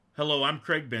Hello, I'm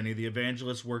Craig Benny, the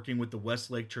evangelist working with the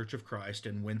Westlake Church of Christ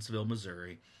in Wentzville,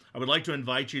 Missouri. I would like to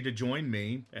invite you to join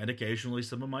me, and occasionally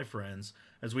some of my friends,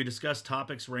 as we discuss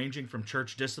topics ranging from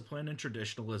church discipline and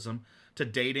traditionalism to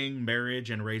dating,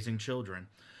 marriage, and raising children,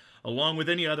 along with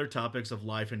any other topics of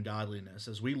life and godliness,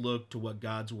 as we look to what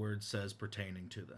God's Word says pertaining to them.